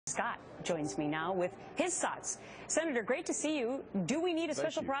Scott joins me now with his thoughts. Senator, great to see you. Do we need a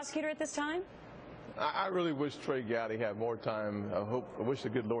special prosecutor at this time? I really wish Trey Gowdy had more time. I wish the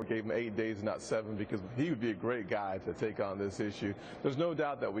good Lord gave him 8 days, not 7, because he would be a great guy to take on this issue. There's no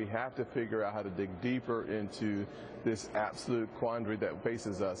doubt that we have to figure out how to dig deeper into this absolute quandary that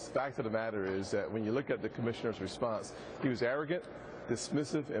faces us. Fact of the matter is that when you look at the commissioner's response, he was arrogant,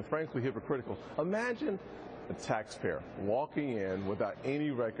 dismissive, and frankly hypocritical. Imagine a taxpayer walking in without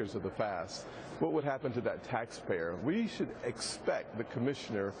any records of the past. What would happen to that taxpayer? We should expect the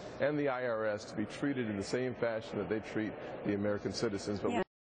commissioner and the IRS to be treated in the same fashion that they treat the American citizens. But we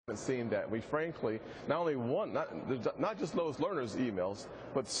haven't seen that. We frankly, not only one, not just Lois Lerner's emails,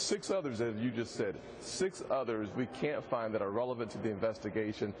 but 6 others, as you just said, 6 others we can't find that are relevant to the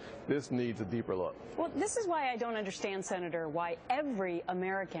investigation. This needs a deeper look. Well, this is why I don't understand, Senator, why every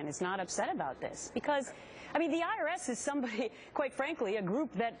American is not upset about this. Because, I mean, the IRS is somebody, quite frankly, a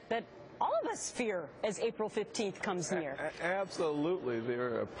group that all of us fear as April 15th comes near. Absolutely.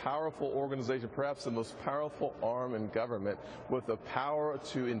 They're a powerful organization, perhaps the most powerful arm in government, with the power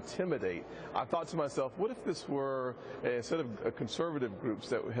to intimidate. I thought to myself, what if this were, instead of conservative groups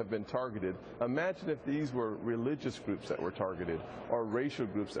that have been targeted, imagine if these were religious groups that were targeted or racial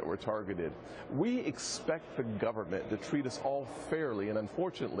groups that were targeted. We expect the government to treat us all fairly, and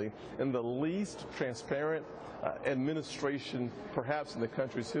unfortunately, in the least transparent administration perhaps in the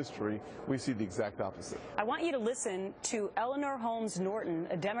country's history, we see the exact opposite. I want you to listen to Eleanor Holmes Norton,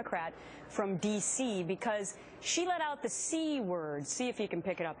 a Democrat from D.C., because she let out the C word. See if you can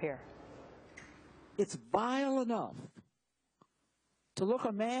pick it up here. It's vile enough to look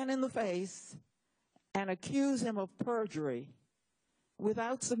a man in the face and accuse him of perjury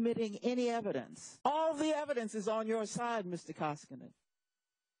without submitting any evidence. All the evidence is on your side, Mr. Koskinen.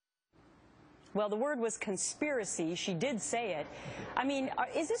 Well, the word was conspiracy. She did say it. I mean,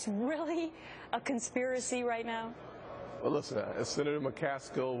 is this really a conspiracy right now? Well, listen, Senator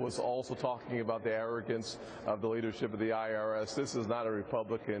McCaskill was also talking about the arrogance of the leadership of the IRS. This is not a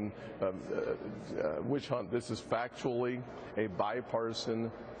Republican witch hunt. This is factually a bipartisan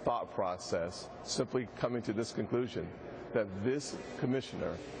thought process, simply coming to this conclusion that this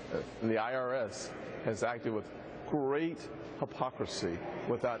commissioner in the IRS has acted with great hypocrisy.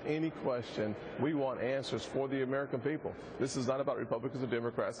 Without any question, we want answers for the American people. This is not about Republicans or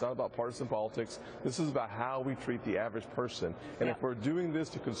Democrats. It's not about partisan politics. This is about how we treat the average person. And if we're doing this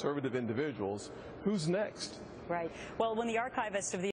to conservative individuals, who's next? Right. Well, when the archivist of the